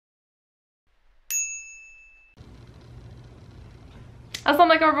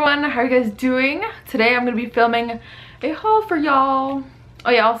Assalamualaikum everyone, how are you guys doing? Today I'm going to be filming a haul for y'all. Oh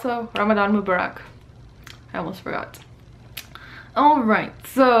yeah, also Ramadan Mubarak. I almost forgot. Alright,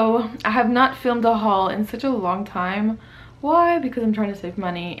 so I have not filmed a haul in such a long time. Why? Because I'm trying to save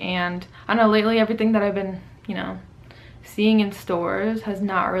money, and I know lately everything that I've been, seeing in stores has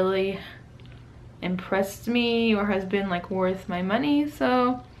not really impressed me or has been like worth my money.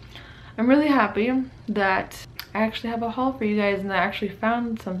 So I'm really happy that I actually have a haul for you guys, and I actually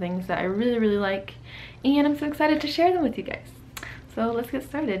found some things that I really like, and I'm so excited to share them with you guys. So let's get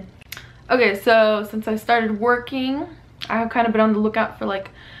started. Okay, so since I started working, I have kind of been on the lookout for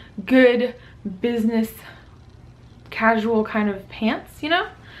like good business casual kind of pants,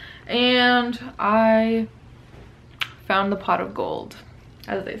 and I found the pot of gold,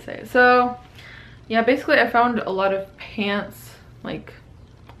 as they say. So yeah, basically I found a lot of pants, like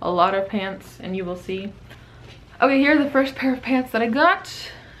a lot of pants, and you will see. Okay, here's the first pair of pants that I got,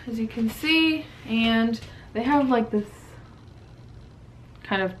 as you can see, and they have like this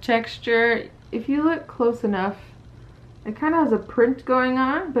kind of texture. If you look close enough, it kind of has a print going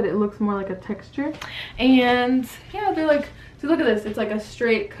on, but it looks more like a texture. And yeah, they're like, so look at this, it's like a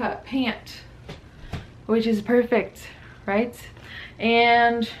straight cut pant, which is perfect, right?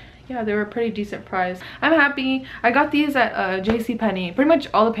 And yeah, they were a pretty decent price. I'm happy. I got these at JCPENNEY. Pretty much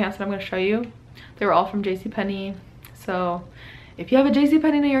all the pants that I'm going to show you, they were all from JCPENNEY. So if you have a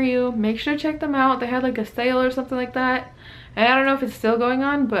JCPENNEY near you, make sure to check them out. They had like a sale or something like that, and I don't know if it's still going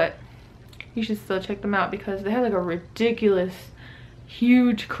on, but you should still check them out because they had like a ridiculous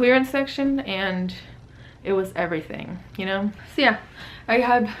huge clearance section, and it was everything, So yeah, I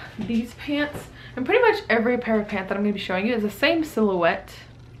had these pants, and pretty much every pair of pants that I'm going to be showing you is the same silhouette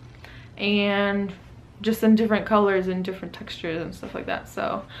and just in different colors and different textures and stuff like that.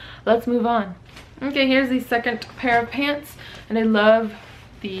 So let's move on. Okay, here's the second pair of pants, and I love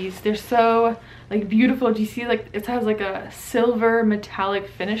these. They're so like beautiful. Do you see, like it has like a silver metallic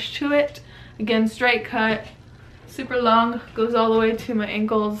finish to it? Again, straight cut, super long, goes all the way to my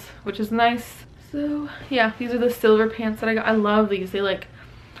ankles, which is nice. So yeah, these are the silver pants that I got. I love these. They like,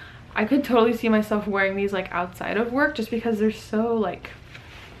 I could totally see myself wearing these like outside of work, just because they're so like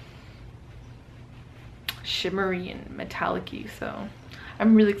shimmery and metallic-y. So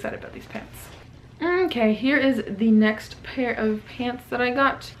I'm really excited about these pants. Okay, here is the next pair of pants that I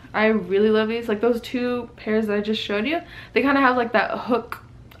got. I really love these. Like those two pairs that I just showed you, they kind of have like that hook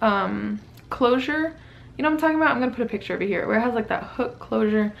closure. You know what I'm talking about? I'm gonna put a picture over here where it has like that hook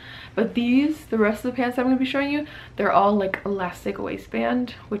closure. But these, the rest of the pants that I'm gonna be showing you, they're all like elastic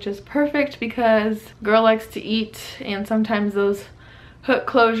waistband, which is perfect because girl likes to eat, and sometimes those hook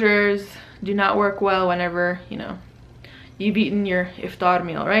closures do not work well whenever, you've eaten your iftar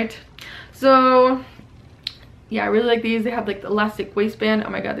meal, right? So yeah, I really like these. They have like the elastic waistband. Oh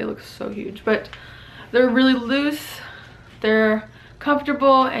my god, they look so huge, but they're really loose, they're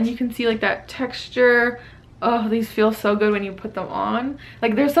comfortable, and you can see like that texture. Oh, these feel so good when you put them on.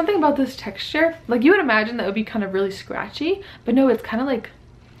 Like there's something about this texture, like you would imagine that would be kind of really scratchy, but no, it's kind of like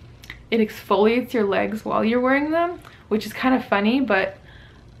it exfoliates your legs while you're wearing them, which is kind of funny but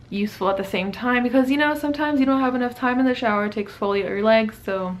useful at the same time, because sometimes you don't have enough time in the shower to exfoliate your legs.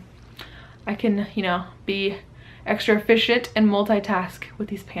 So I can be extra efficient and multitask with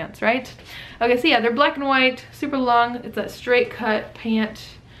these pants, right? Okay, so yeah, they're black and white, super long. It's a straight cut pant,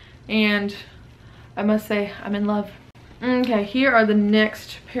 and I must say I'm in love. Okay, here are the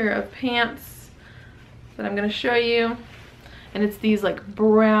next pair of pants that I'm gonna show you, and it's these like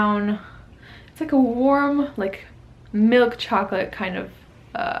brown, it's like a warm like milk chocolate kind of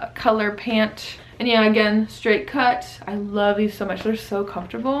color pant. And yeah, again, straight cut. I love these so much. They're so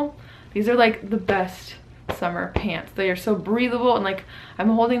comfortable. These are like the best summer pants. They are so breathable, and like I'm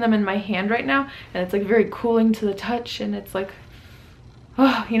holding them in my hand right now, and it's like very cooling to the touch, and it's like,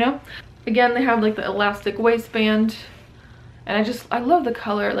 oh, Again, they have like the elastic waistband, and I love the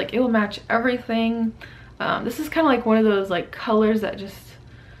color. Like it will match everything. This is kind of like one of those like colors that just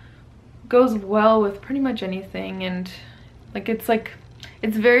goes well with pretty much anything, and like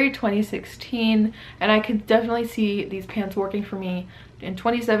it's very 2016, and I could definitely see these pants working for me in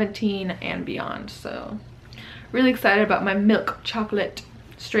 2017 and beyond. So really excited about my milk chocolate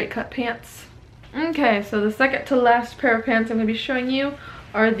straight cut pants. Okay, so the second to last pair of pants I'm gonna be showing you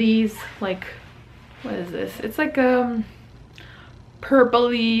are these, like, what is this? It's like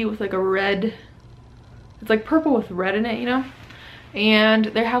purpley with like a red, it's like purple with red in it, and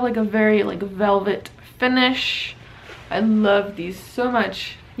they have like a very like velvet finish. I love these so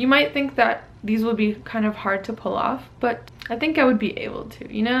much. You might think that these would be kind of hard to pull off, but I think I would be able to,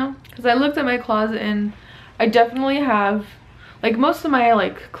 because I looked at my closet, and I definitely have like most of my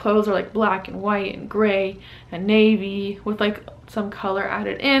like clothes are like black and white and gray and navy with like some color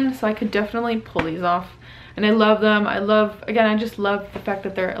added in, so I could definitely pull these off. And I love them. I love, again, I just love the fact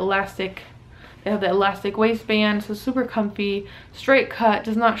that they're elastic. They have the elastic waistband, so super comfy, straight cut,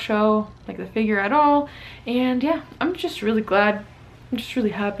 does not show like the figure at all. And yeah, I'm just really glad. I'm just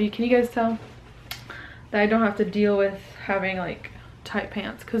really happy. Can you guys tell that I don't have to deal with having like tight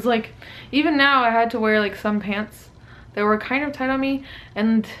pants? Because like even now I had to wear like some pants that were kind of tight on me,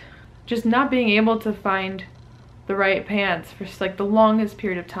 and just not being able to find the right pants for like the longest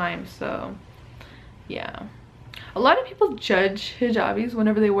period of time. So yeah, a lot of people judge hijabis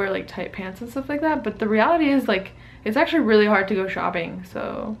whenever they wear like tight pants and stuff like that, but the reality is like it's actually really hard to go shopping,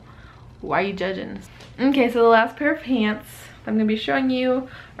 so why are you judging? Okay, so the last pair of pants I'm gonna be showing you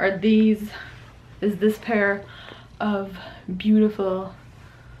are this pair of beautiful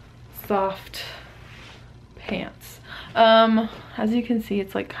soft pants. As you can see,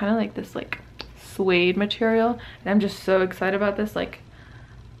 it's like kind of like this like suede material, and I'm just so excited about this. Like,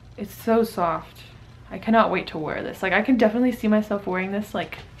 it's so soft. I cannot wait to wear this. Like, I can definitely see myself wearing this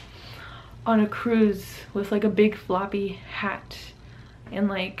like on a cruise with like a big floppy hat and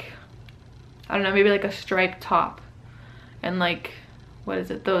like, I don't know, maybe like a striped top and like, what is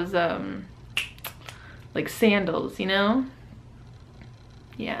it, those like sandals, you know?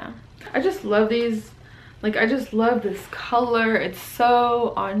 Yeah, I just love these. Like, I just love this color. It's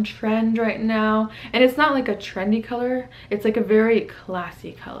so on trend right now, and it's not like a trendy color, it's like a very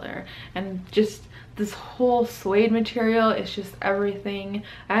classy color. And just this whole suede material is just everything.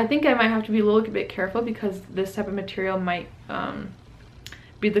 I think I might have to be a little bit careful because this type of material might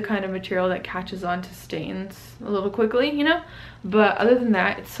be the kind of material that catches on to stains a little quickly, you know? But other than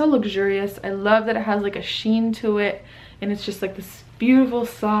that, it's so luxurious. I love that it has like a sheen to it, and it's just like this beautiful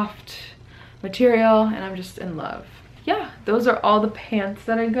soft material, and I'm just in love. Yeah, those are all the pants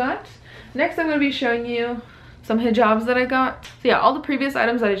that I got. Next, I'm going to be showing you some hijabs that I got. So yeah, all the previous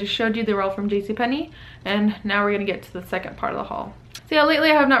items that I just showed you, they were all from JCPENNEY, and now we're going to get to the second part of the haul. So yeah, lately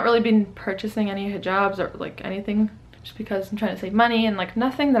I have not really been purchasing any hijabs or like anything, just because I'm trying to save money, and like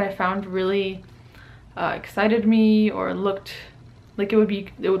nothing that I found really excited me or looked like it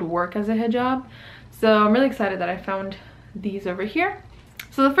would work as a hijab. So I'm really excited that I found these over here.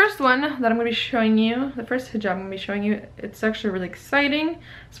 So the first one that I'm going to be showing you, the first hijab I'm going to be showing you, it's actually really exciting,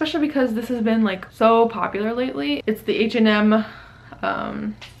 especially because this has been like so popular lately. It's the H&M,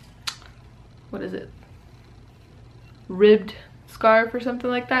 what is it? Ribbed scarf or something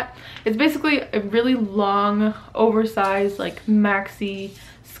like that. It's basically a really long, oversized, like maxi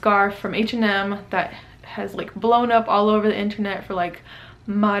scarf from H&M that has like blown up all over the internet for like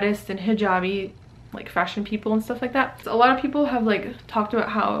modest and hijabi like fashion people and stuff like that. So a lot of people have like talked about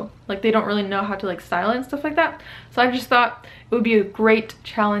how like they don't really know how to like style it and stuff like that. So I just thought it would be a great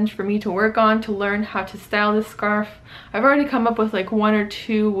challenge for me to work on, to learn how to style this scarf. I've already come up with like 1 or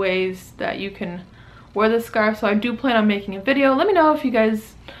 2 ways that you can wear this scarf, so I do plan on making a video. Let me know if you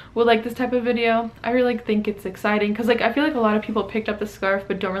guys would like this type of video. I really think it's exciting because like I feel like a lot of people picked up the scarf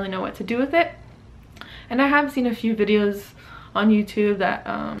but don't really know what to do with it. And I have seen a few videos on YouTube that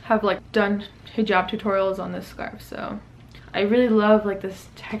have like done hijab tutorials on this scarf. So I really love like this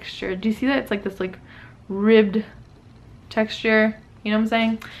texture. Do you see that? It's like this like ribbed texture, you know what I'm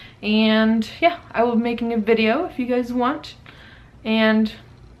saying? And yeah, I will be making a video if you guys want. And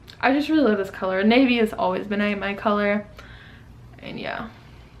I just really love this color. Navy has always been my color. And yeah,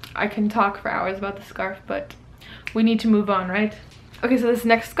 I can talk for hours about the scarf, but we need to move on, right? Okay, so this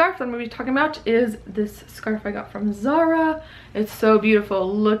next scarf that I'm going to be talking about is this scarf I got from ZARA. It's so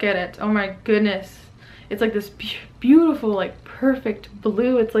beautiful. Look at it. Oh my goodness. It's like this beautiful, like perfect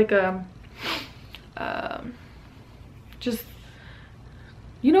blue. It's like a, just,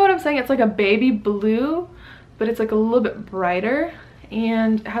 you know what I'm saying? It's like a baby blue, but it's like a little bit brighter.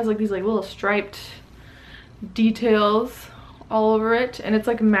 And it has like these like little striped details all over it. And it's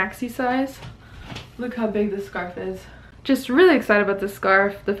like maxi size. Look how big this scarf is. Just really excited about this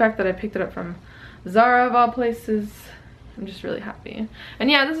scarf. The fact that I picked it up from ZARA of all places, I'm just really happy. And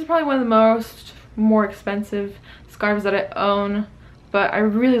yeah, this is probably one of the more expensive scarves that I own, but I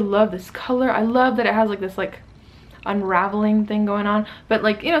really love this color. I love that it has like this like unraveling thing going on, but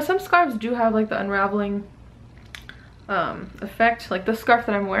like, you know, some scarves do have like the unraveling effect, like the scarf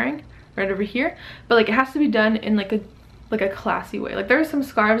that I'm wearing right over here, but like it has to be done in like a classy way. Like there are some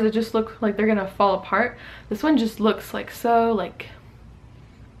scarves that just look like they're gonna fall apart. This one just looks like so like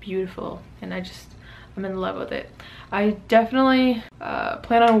beautiful, and I I'm in love with it. I definitely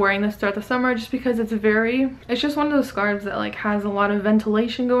plan on wearing this throughout the summer just because it's just one of those scarves that like has a lot of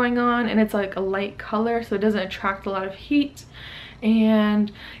ventilation going on, and it's like a light color so it doesn't attract a lot of heat.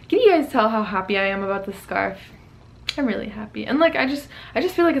 And can you guys tell how happy I am about this scarf? I'm really happy. And like I just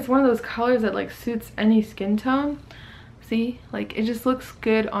feel like it's one of those colors that like suits any skin tone. See, like it just looks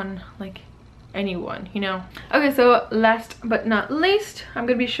good on like anyone, you know. Okay, so last but not least, I'm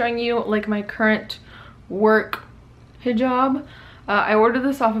gonna be showing you like my current work hijab. I ordered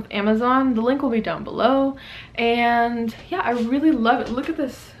this off of Amazon. The link will be down below. And yeah, I really love it. Look at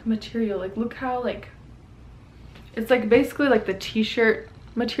this material. Like look how like it's like basically like the t-shirt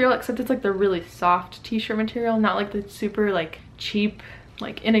material, except it's like the really soft t-shirt material, not like the super like cheap,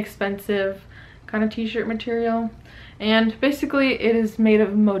 like inexpensive kind of t-shirt material. And basically it is made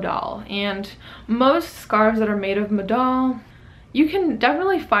of modal, and most scarves that are made of modal, you can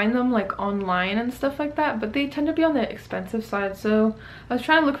definitely find them like online and stuff like that, but they tend to be on the expensive side. So I was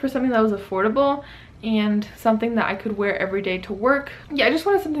trying to look for something that was affordable and something that I could wear every day to work. Yeah, I just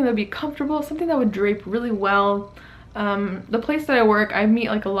wanted something that would be comfortable, something that would drape really well. The place that I work, I meet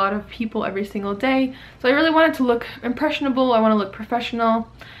like a lot of people every single day, so I really wanted to look impressionable. I want to look professional.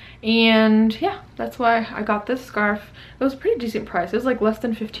 And yeah, that's why I got this scarf. It was a pretty decent price. It was like less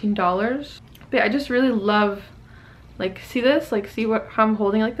than $15. But yeah, I just really love, like, see this? Like, see how I'm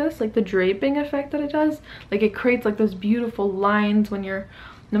holding like this? Like the draping effect that it does. Like it creates like those beautiful lines when you're,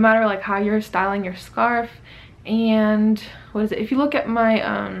 no matter like how you're styling your scarf. And what is it? If you look at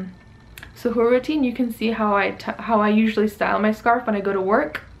my Sahur routine, you can see how I usually style my scarf when I go to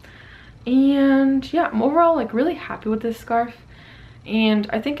work. And yeah, I'm overall like really happy with this scarf. And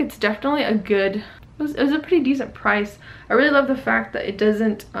I think it's definitely a good, it was a pretty decent price. I really love the fact that it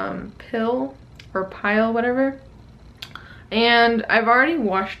doesn't pill or pile, whatever. And I've already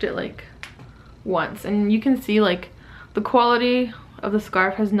washed it like once, and you can see like the quality of the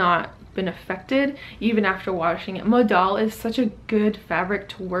scarf has not been affected even after washing it. Modal is such a good fabric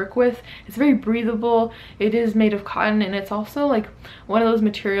to work with. It's very breathable. It is made of cotton, and it's also like one of those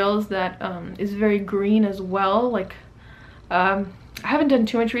materials that is very green as well. Like I haven't done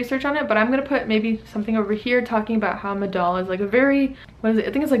too much research on it, but I'm gonna put maybe something over here talking about how modal is like a very, what is it?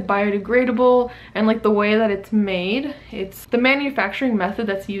 I think it's like biodegradable, and like the way that it's made, it's the manufacturing method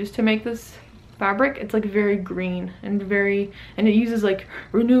that's used to make this fabric. It's like very green and and it uses like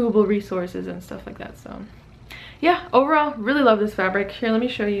renewable resources and stuff like that. So yeah, overall really love this fabric. Here, let me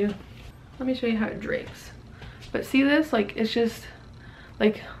show you how it drapes. But see this? Like it's just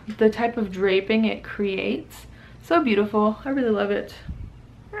like the type of draping it creates. So beautiful. I really love it.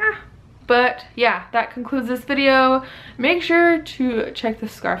 But yeah, that concludes this video. Make sure to check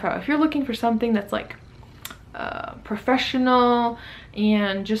this scarf out if you're looking for something that's like professional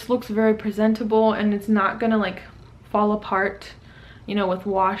and just looks very presentable, and it's not gonna like fall apart, you know, with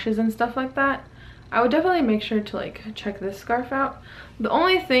washes and stuff like that. I would definitely make sure to like check this scarf out. The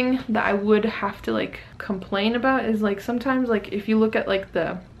only thing that I would have to like complain about is like sometimes like if you look at like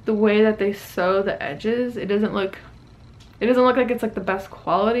the way that they sew the edges, it doesn't look like it's like the best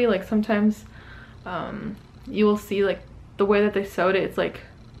quality. Like sometimes you will see like the way that they sewed it, it's like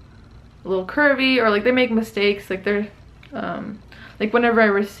a little curvy, or like they make mistakes. Like they're like whenever I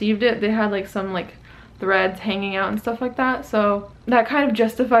received it, they had like some like threads hanging out and stuff like that. So that kind of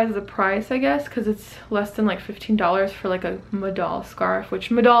justifies the price, I guess, because it's less than like $15 for like a modal scarf, which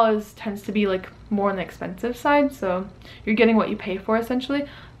modal tends to be like more on the expensive side. So you're getting what you pay for essentially.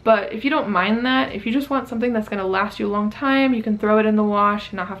 But if you don't mind that, if you just want something that's going to last you a long time, you can throw it in the wash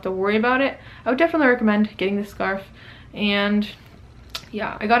and not have to worry about it, I would definitely recommend getting this scarf. And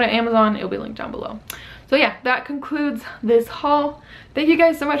yeah, I got it on Amazon. It'll be linked down below. So yeah, that concludes this haul. Thank you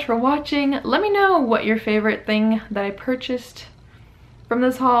guys so much for watching. Let me know what your favorite thing that I purchased from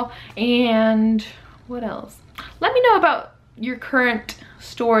this haul, and what else. Let me know about your current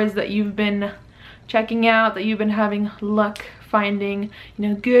stores that you've been checking out, that you've been having luck finding, you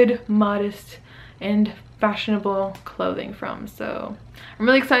know, good, modest, and fashionable clothing from. So I'm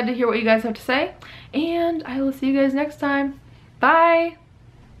really excited to hear what you guys have to say, and I will see you guys next time. Bye!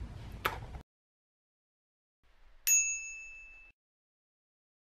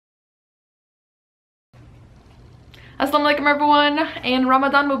 Assalamu alaikum everyone, and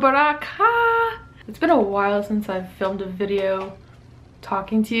Ramadan Mubarak. It's been a while since I've filmed a video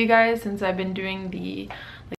talking to you guys, since I've been doing the